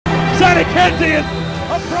Sanikidze is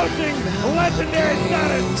approaching legendary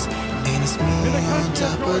status. And it's me on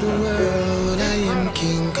top of the world. I am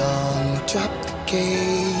King Kong. Drop the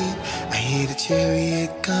gate. I hear the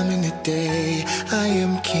chariot coming today. I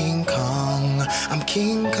am King Kong. I'm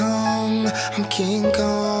King Kong. I'm King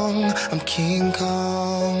Kong. I'm King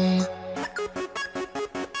Kong.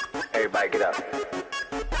 Everybody get up.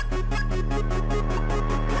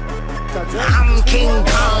 I'm King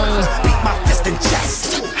Kong. Beat my fist in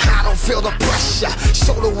chest. I don't feel the pressure.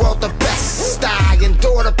 Show the world the best. I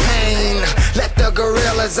endure the pain. Let the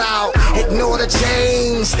gorillas out. Ignore the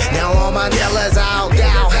change. Now all my dealers out.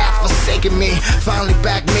 Thou have forsaken me. Finally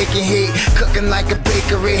back making heat. Cooking like a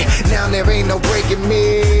bakery. Now there ain't no breaking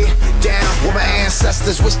me down. Where my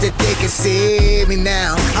ancestors wish that they could see me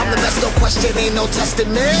now. I'm the best, no question. Ain't no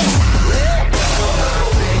testing me.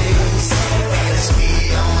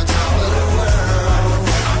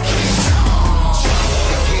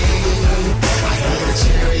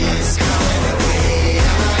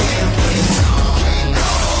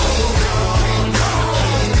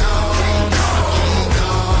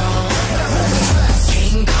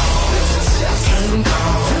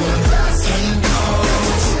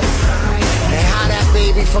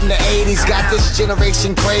 From the 80s, got this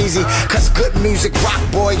generation crazy. Cause good music rock,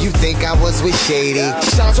 boy, you think I was with Shady.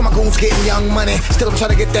 Shout out to my goons getting young money. Still I'm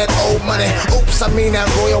trying to get that old money. Oops, I mean that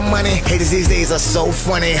royal money. Haters these days are so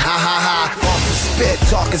funny. Ha ha ha. Off the spit,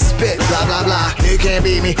 talking spit, blah blah blah. You can't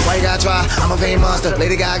beat me, why you gotta try? I'm a vain monster,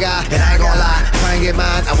 Lady Gaga. And I ain't gonna lie, try and get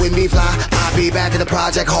mine, I wouldn't be fly. I'll be back in the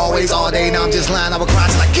project hallways all day. Now I'm just lying, I would cry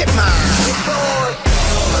till I get mine.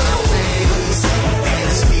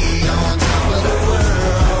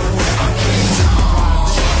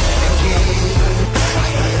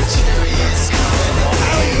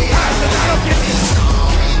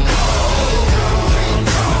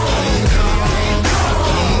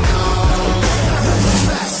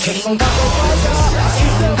 King Kong.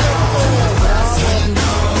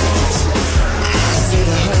 I see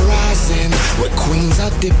the horizon where queens are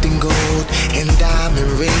dipped in gold and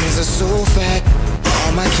diamond rings are so fat.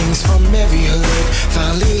 All my kings from every hood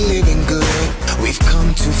finally living good. We've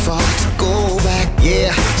come too far to go back,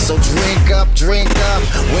 yeah. So drink up, drink up.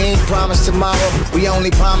 We ain't promised tomorrow, we only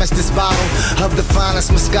promised this bottle of the finest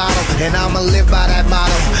Moscato. And I'ma live by that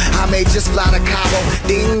motto. I may just fly to Cabo.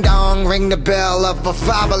 Ding dong, ring the bell of a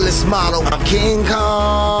fabulous model. I'm King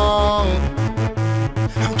Kong.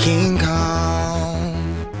 I'm King Kong.